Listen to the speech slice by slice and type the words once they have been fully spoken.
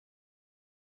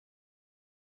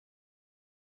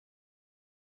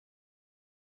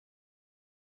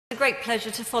It's a great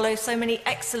pleasure to follow so many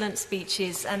excellent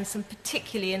speeches and some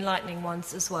particularly enlightening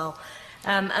ones as well.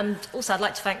 And also I'd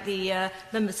like to thank the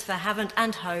members for Havant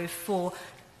and Hove for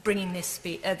bringing this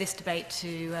debate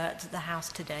to the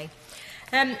House today.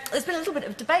 There's been a little bit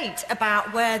of debate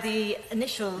about where the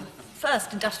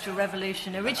first industrial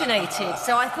revolution originated,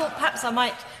 so I thought perhaps I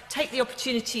might take the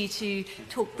opportunity to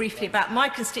talk briefly about my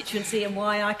constituency and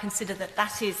why I consider that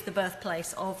that is the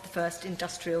birthplace of the first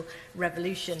industrial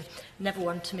revolution. Never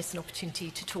one to miss an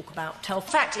opportunity to talk about Telford.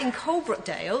 In fact, in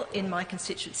Coalbrookdale, in my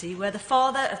constituency, where the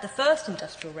father of the first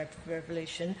industrial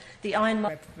revolution, the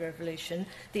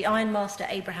ironmaster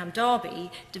Abraham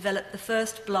Darby, developed the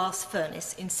first blast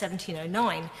furnace in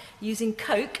 1709, using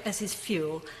coke as his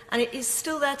fuel, and it is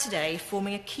still there today,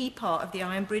 forming a key part of the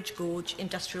Iron Bridge Gorge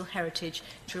Industrial Heritage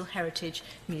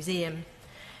Museum.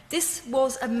 This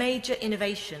was a major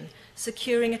innovation,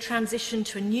 securing a transition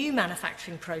to a new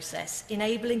manufacturing process,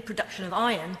 enabling production of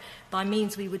iron by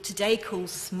means we would today call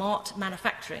smart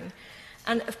manufacturing.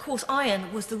 And of course,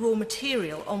 iron was the raw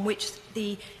material on which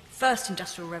the first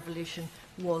industrial revolution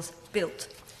was built.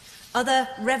 Other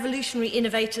revolutionary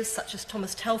innovators, such as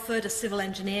Thomas Telford, a civil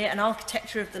engineer and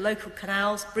architecture of the local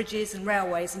canals, bridges and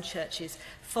railways and churches,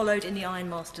 followed in the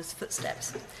ironmaster's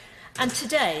footsteps. And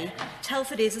today,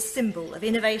 Telford is a symbol of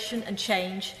innovation and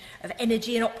change, of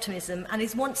energy and optimism, and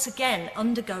is once again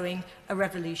undergoing a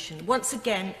revolution, once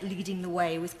again leading the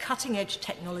way with cutting-edge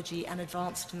technology and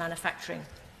advanced manufacturing.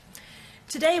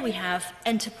 Today we have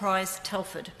Enterprise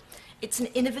Telford. It's an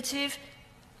innovative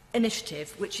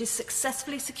initiative which is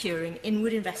successfully securing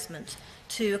inward investment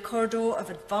to a corridor of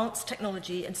advanced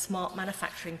technology and smart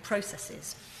manufacturing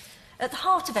processes. At the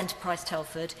heart of Enterprise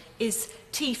Telford is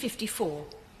T54.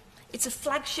 It's a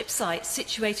flagship site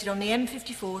situated on the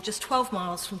M54, just 12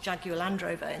 miles from Jaguar Land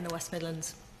Rover in the West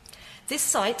Midlands. This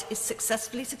site is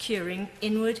successfully securing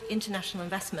inward international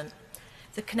investment.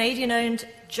 The Canadian-owned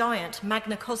giant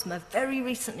Magna Cosma very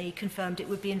recently confirmed it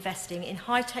would be investing in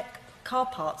high-tech car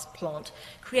parts plant,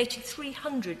 creating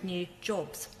 300 new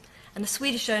jobs. And the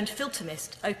Swedish-owned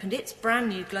Filtermist opened its brand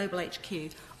new global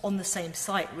HQ on the same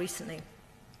site recently.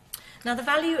 Now, the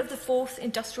value of the fourth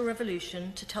industrial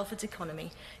revolution to Telford's economy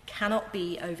cannot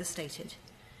be overstated.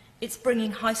 It's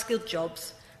bringing high-skilled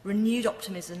jobs, renewed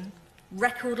optimism,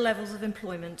 record levels of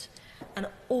employment, and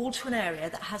all to an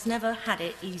area that has never had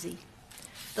it easy.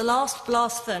 The last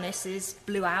blast furnaces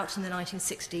blew out in the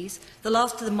 1960s, the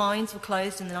last of the mines were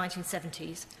closed in the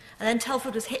 1970s, and then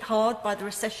Telford was hit hard by the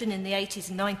recession in the 80s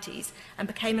and 90s and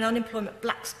became an unemployment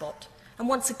black spot. And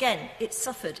once again, it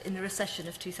suffered in the recession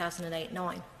of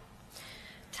 2008-09.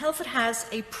 Telford has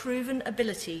a proven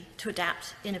ability to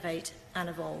adapt, innovate and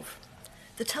evolve.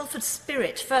 The Telford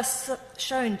spirit, first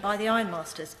shown by the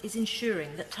ironmasters, is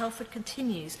ensuring that Telford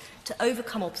continues to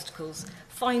overcome obstacles,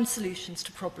 find solutions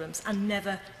to problems and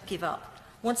never give up.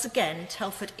 Once again,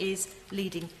 Telford is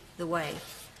leading the way.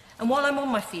 And while I'm on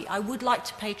my feet, I would like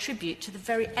to pay tribute to the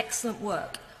very excellent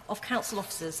work of council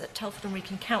officers at Telford and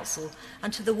Wrekin Council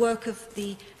and to the work of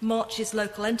the Marches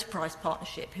Local Enterprise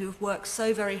Partnership, who have worked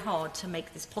so very hard to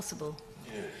make this possible.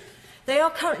 Yes. They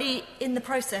are currently in the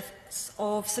process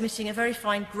of submitting a very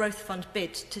fine growth fund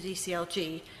bid to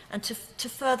DCLG and to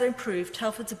further improve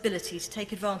Telford's ability to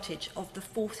take advantage of the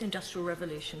fourth industrial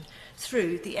revolution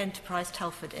through the Enterprise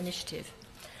Telford initiative.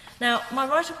 Now, my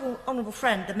right honourable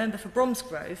friend, the member for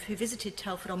Bromsgrove, who visited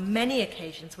Telford on many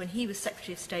occasions when he was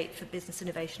Secretary of State for Business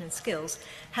Innovation and Skills,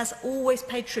 has always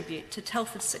paid tribute to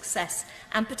Telford's success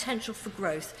and potential for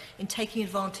growth in taking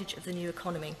advantage of the new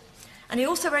economy. And he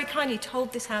also very kindly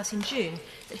told this House in June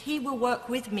that he will work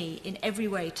with me in every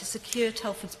way to secure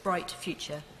Telford's bright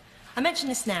future. I mention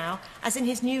this now, as in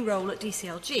his new role at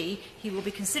DCLG, he will be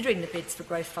considering the bids for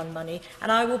growth fund money, and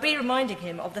I will be reminding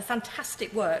him of the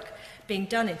fantastic work being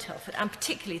done in Telford, and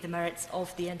particularly the merits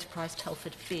of the Enterprise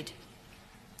Telford bid.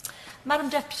 Madam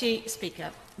Deputy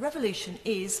Speaker, revolution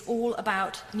is all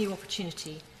about new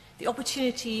opportunity, the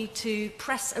opportunity to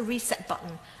press a reset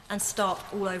button and start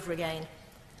all over again.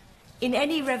 In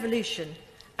any revolution,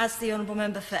 as the Honourable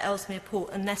Member for Ellesmere Port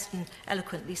and Neston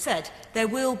eloquently said, there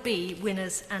will be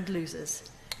winners and losers.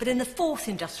 But in the fourth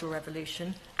industrial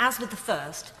revolution, as with the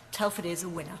first, Telford is a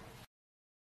winner.